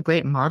 It's a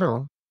great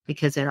model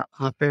because it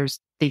offers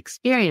the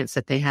experience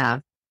that they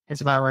have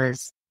as well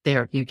as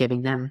you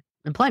giving them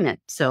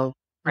employment. So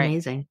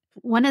amazing.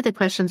 One of the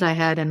questions I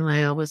had, and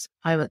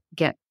I would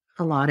get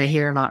I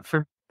hear a lot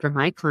from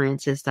my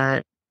clients, is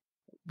that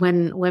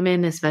when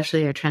women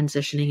especially are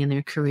transitioning in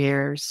their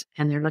careers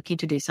and they're looking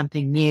to do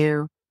something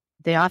new,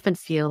 they often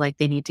feel like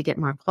they need to get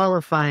more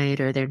qualified,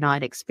 or they're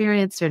not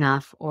experienced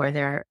enough, or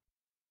they're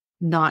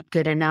not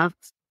good enough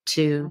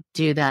to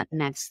do that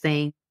next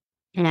thing.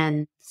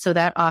 And so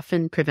that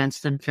often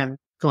prevents them from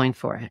going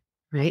for it,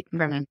 right?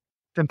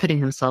 From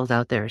putting themselves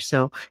out there.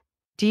 So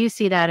do you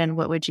see that, and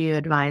what would you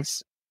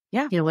advise?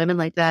 Yeah. Women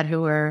like that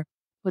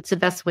what's the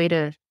best way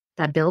to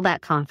build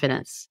that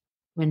confidence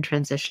when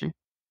transitioning?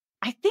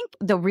 I think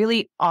the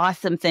really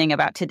awesome thing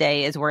about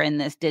today is we're in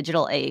this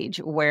digital age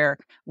where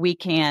we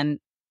can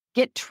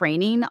get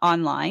training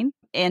online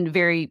and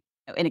very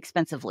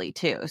inexpensively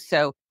too.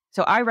 So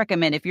I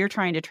recommend if you're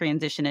trying to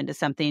transition into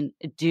something,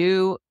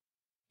 do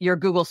your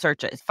Google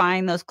searches,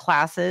 find those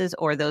classes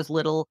or those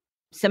little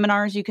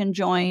seminars you can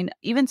join,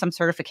 even some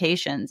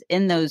certifications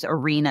in those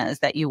arenas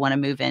that you want to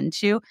move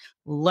into,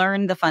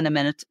 learn the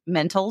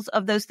fundamentals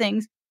of those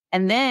things,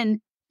 and then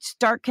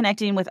start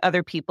connecting with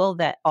other people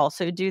that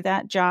also do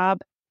that job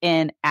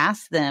and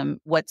ask them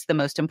what's the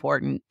most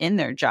important in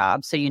their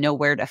job so you know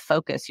where to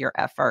focus your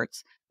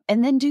efforts.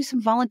 And then do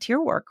some volunteer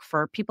work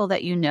for people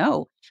that you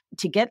know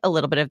to get a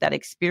little bit of that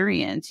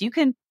experience. You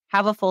can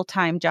have a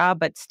full-time job,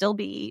 but still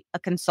be a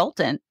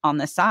consultant on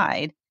the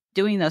side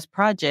doing those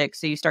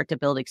projects. So you start to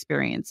build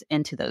experience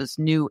into those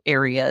new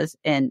areas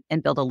and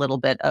build a little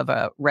bit of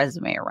a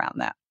resume around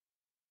that.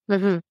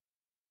 Mm-hmm.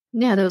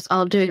 Yeah,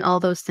 doing all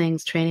those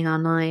things, training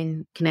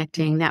online,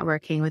 connecting,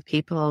 networking with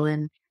people,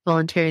 and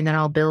volunteering, that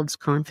all builds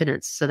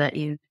confidence so that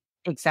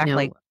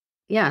Exactly.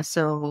 Yeah.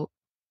 So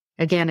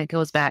again, it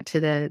goes back to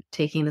the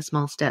taking the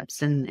small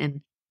steps,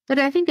 but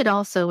I think it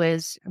also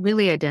is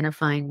really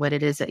identifying what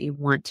it is that you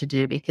want to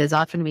do, because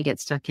often we get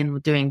stuck in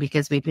doing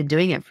because we've been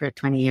doing it for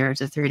 20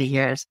 years or 30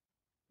 years,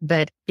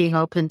 but being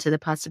open to the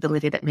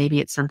possibility that maybe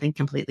it's something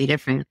completely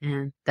different.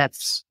 And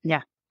that's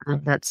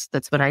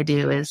what I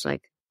do, is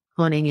like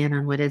honing in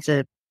on what is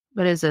it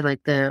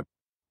like the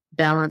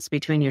balance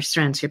between your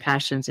strengths, your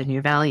passions, and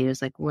your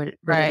values. Like where do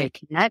they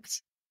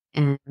connect?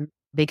 And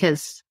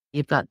because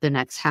you've got the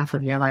next half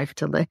of your life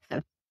to live.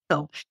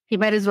 So you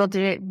might as well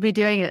be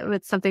doing it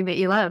with something that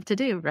you love to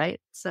do,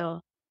 right? So,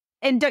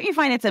 and don't you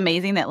find it's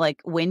amazing that like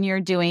when you're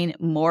doing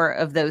more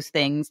of those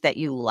things that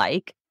you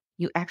like,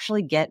 you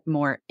actually get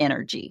more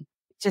energy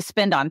to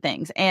spend on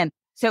things. And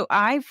so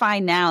I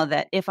find now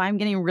that if I'm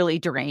getting really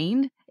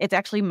drained, it's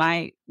actually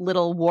my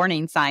little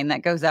warning sign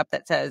that goes up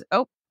that says,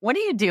 oh, what are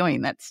you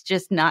doing that's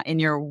just not in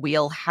your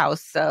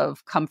wheelhouse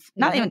of comfort,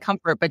 not even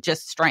comfort, but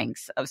just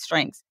strengths.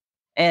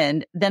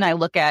 And then I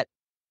look at,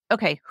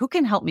 okay, who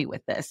can help me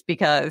with this?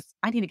 Because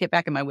I need to get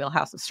back in my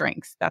wheelhouse of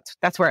strengths.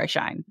 That's where I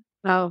shine.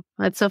 Oh,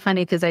 that's so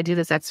funny, because I do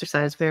this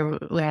exercise where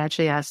I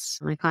actually ask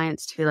my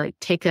clients to like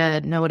take a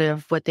note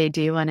of what they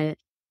do in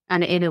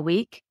a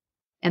week.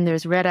 And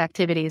there's red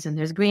activities and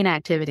there's green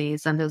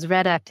activities, and those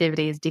red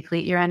activities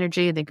deplete your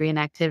energy. The green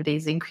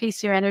activities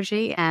increase your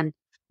energy, and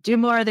do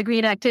more of the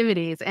green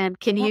activities. And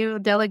can you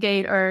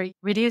delegate or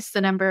reduce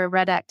the number of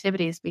red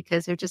activities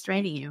because they're just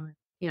draining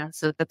you?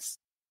 So that's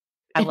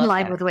in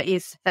line with what you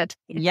said.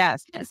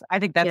 Yes. I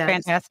think that's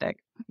fantastic.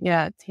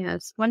 Yeah.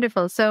 It's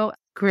wonderful. So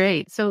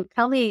great. So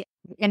tell me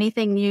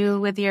anything new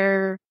with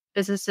your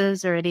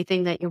businesses, or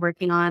anything that you're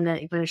working on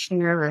that you want to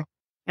share,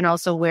 and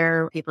also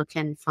where people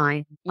can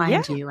find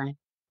you. And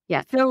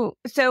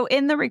So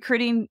in the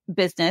recruiting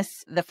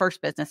business, the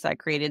first business I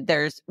created,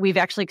 we've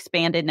actually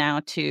expanded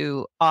now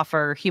to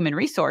offer human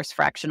resource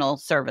fractional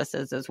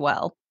services as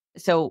well.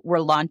 So we're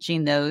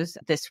launching those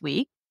this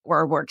week,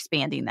 or we're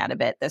expanding that a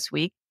bit this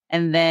week.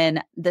 And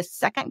then the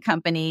second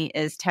company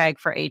is Tag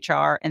for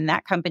HR. And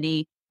that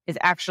company is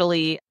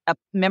actually a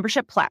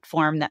membership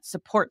platform that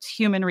supports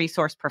human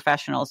resource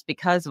professionals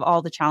because of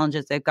all the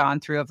challenges they've gone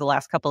through over the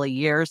last couple of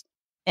years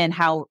and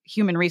how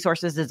human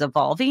resources is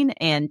evolving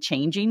and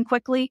changing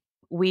quickly.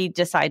 We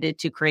decided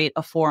to create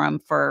a forum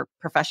for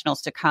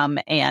professionals to come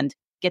and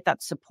get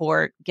that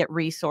support, get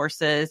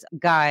resources,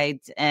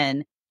 guides,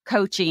 and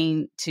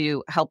coaching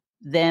to help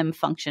them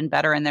function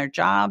better in their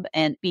job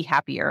and be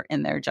happier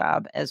in their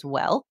job as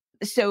well.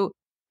 So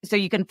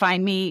you can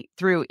find me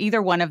through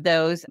either one of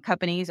those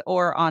companies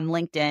or on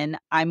LinkedIn.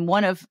 I'm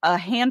one of a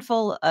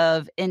handful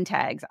of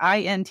Intags,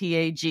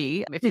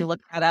 INTAG, if you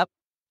look that up.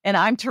 And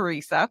I'm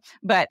Teresa.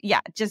 But yeah,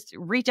 just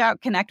reach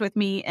out, connect with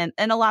me. And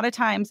a lot of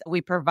times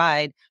we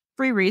provide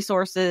free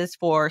resources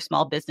for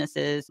small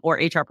businesses or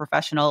HR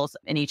professionals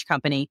in each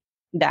company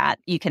that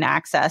you can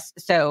access.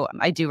 So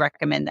I do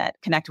recommend that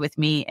connect with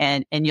me,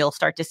 and you'll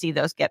start to see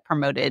those get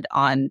promoted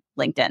on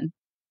LinkedIn.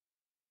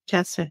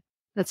 Chester,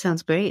 that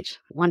sounds great.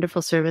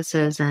 Wonderful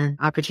services and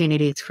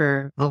opportunities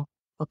for all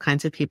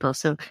kinds of people.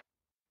 So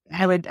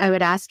I would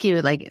ask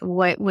you, like,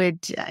 what would,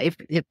 if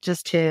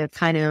just to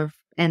kind of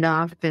end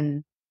off,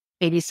 and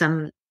maybe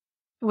some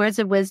words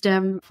of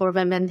wisdom for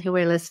women who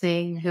are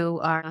listening, who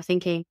are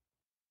thinking,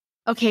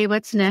 okay,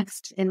 what's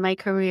next in my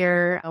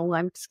career? Oh,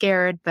 I'm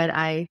scared, but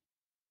I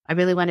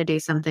really want to do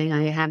something.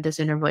 I have this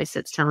inner voice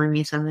that's telling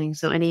me something.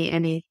 So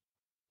any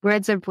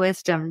words of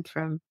wisdom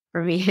from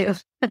you?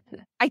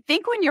 I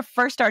think when you're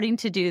first starting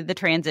to do the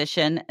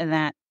transition,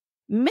 that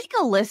make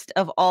a list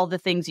of all the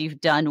things you've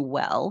done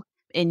well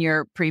in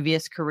your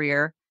previous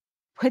career.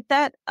 Put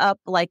that up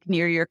like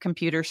near your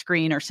computer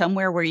screen or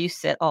somewhere where you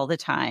sit all the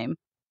time,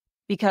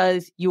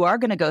 because you are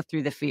going to go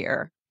through the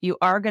fear. You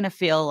are going to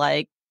feel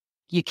like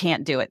you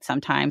can't do it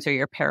sometimes, or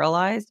you're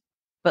paralyzed.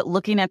 But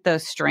looking at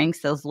those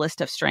strengths, those list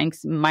of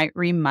strengths, might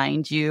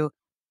remind you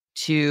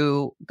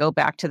to go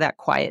back to that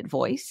quiet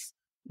voice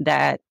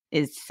that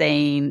is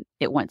saying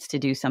it wants to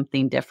do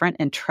something different,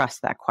 and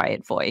trust that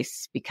quiet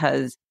voice,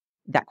 because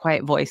that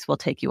quiet voice will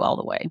take you all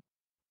the way.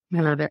 I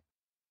love it.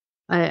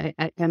 I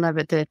love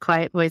it. The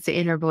quiet voice, the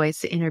inner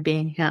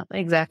being. Yeah,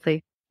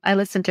 exactly. I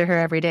listen to her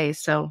every day.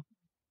 So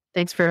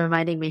thanks for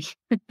reminding me.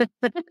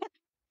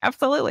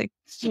 Absolutely.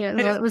 Yeah,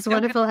 well, it was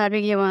wonderful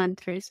having you on,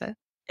 Teresa.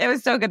 It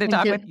was so good to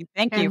talk with you.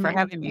 Thank you for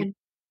having me.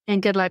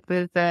 And good luck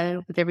with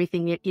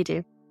everything you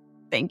do.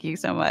 Thank you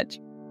so much.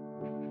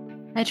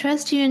 I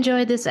trust you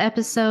enjoyed this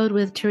episode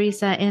with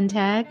Teresa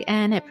Intag,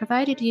 and it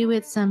provided you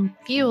with some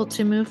fuel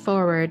to move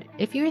forward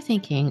if you're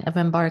thinking of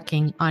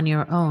embarking on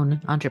your own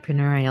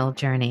entrepreneurial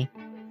journey.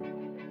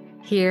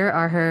 Here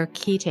are her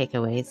key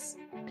takeaways.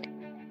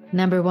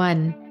 Number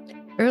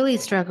 1, early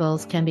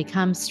struggles can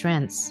become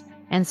strengths,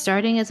 and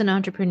starting as an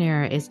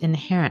entrepreneur is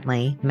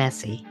inherently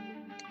messy.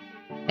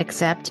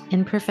 Accept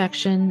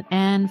imperfection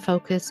and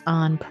focus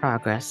on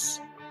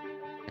progress.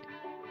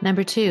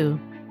 Number 2,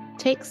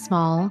 take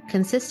small,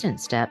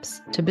 consistent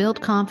steps to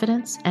build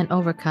confidence and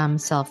overcome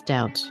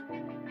self-doubt.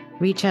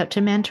 Reach out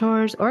to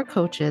mentors or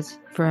coaches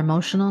for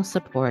emotional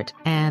support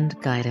and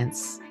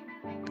guidance.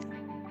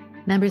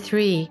 Number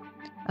 3,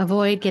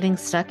 avoid getting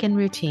stuck in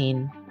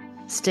routine.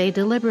 Stay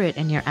deliberate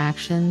in your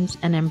actions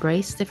and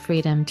embrace the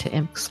freedom to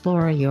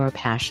explore your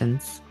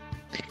passions.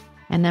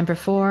 And number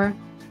 4,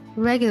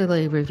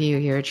 regularly review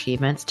your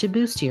achievements to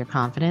boost your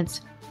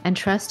confidence and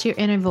trust your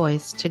inner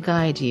voice to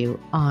guide you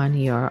on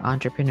your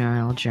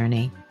entrepreneurial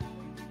journey.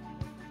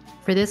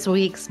 For this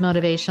week's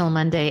Motivational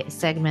Monday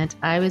segment,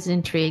 I was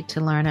intrigued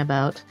to learn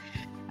about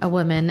a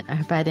woman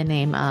by the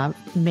name of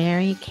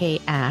Mary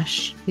Kay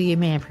Ash, who you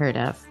may have heard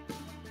of.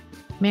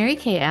 Mary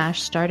Kay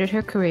Ash started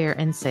her career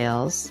in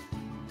sales,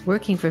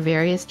 working for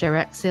various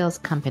direct sales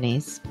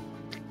companies.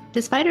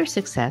 Despite her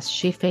success,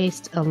 she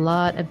faced a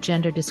lot of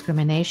gender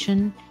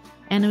discrimination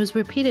and was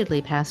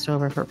repeatedly passed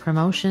over for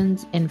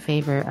promotions in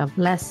favor of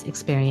less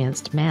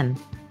experienced men.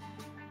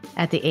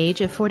 At the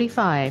age of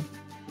 45,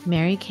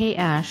 Mary Kay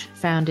Ash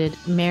founded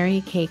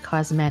Mary Kay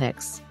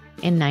Cosmetics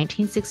in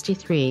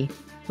 1963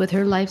 with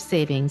her life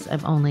savings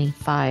of only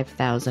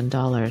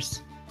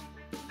 $5,000.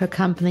 Her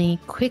company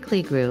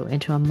quickly grew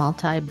into a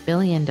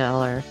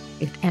multi-billion-dollar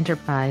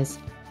enterprise,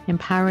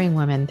 empowering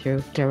women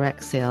through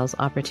direct sales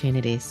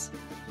opportunities.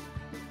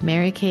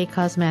 Mary Kay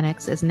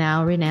Cosmetics is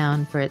now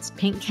renowned for its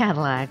pink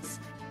Cadillacs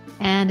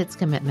and its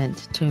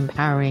commitment to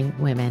empowering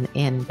women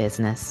in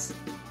business.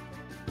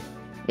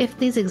 If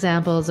these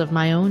examples of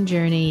my own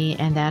journey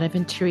and that of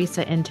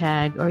Teresa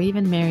Intag or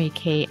even Mary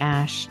Kay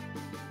Ash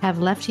have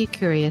left you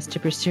curious to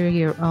pursue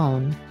your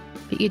own,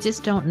 but you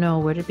just don't know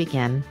where to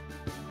begin,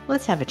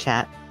 let's have a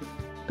chat.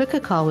 Book a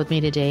call with me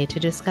today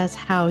to discuss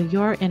how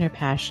your inner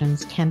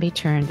passions can be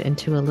turned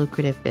into a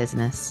lucrative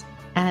business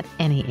at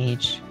any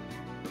age.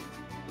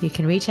 You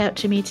can reach out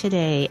to me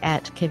today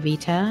at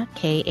Kavita,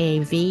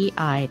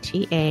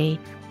 Kavita,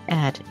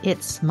 at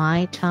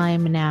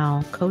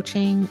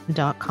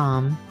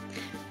itsmytimenowcoaching.com.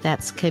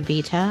 That's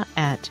Kavita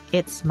at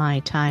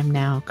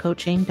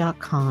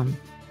itsmytimenowcoaching.com.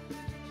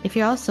 If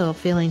you're also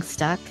feeling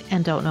stuck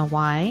and don't know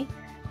why,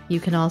 you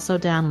can also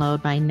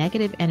download my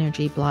Negative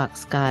Energy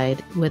Blocks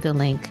guide with a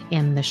link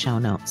in the show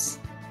notes.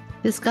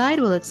 This guide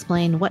will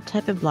explain what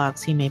type of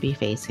blocks you may be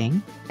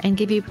facing and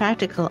give you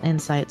practical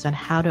insights on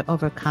how to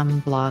overcome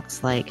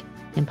blocks like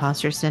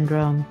imposter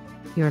syndrome,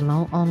 your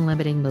own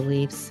limiting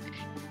beliefs,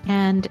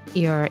 and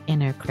your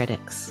inner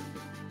critics.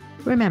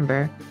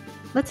 Remember,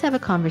 let's have a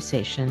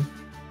conversation.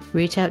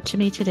 Reach out to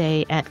me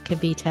today at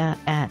Kavita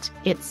at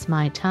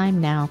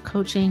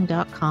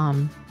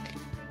itsmytimenowcoaching.com.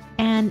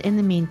 And in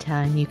the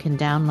meantime, you can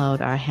download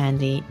our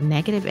handy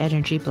Negative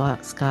Energy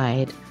Blocks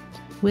guide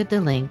with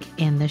the link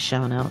in the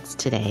show notes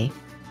today.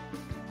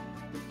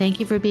 Thank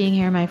you for being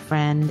here, my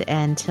friend.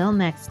 Until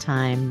next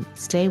time,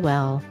 stay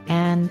well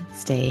and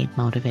stay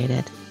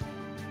motivated.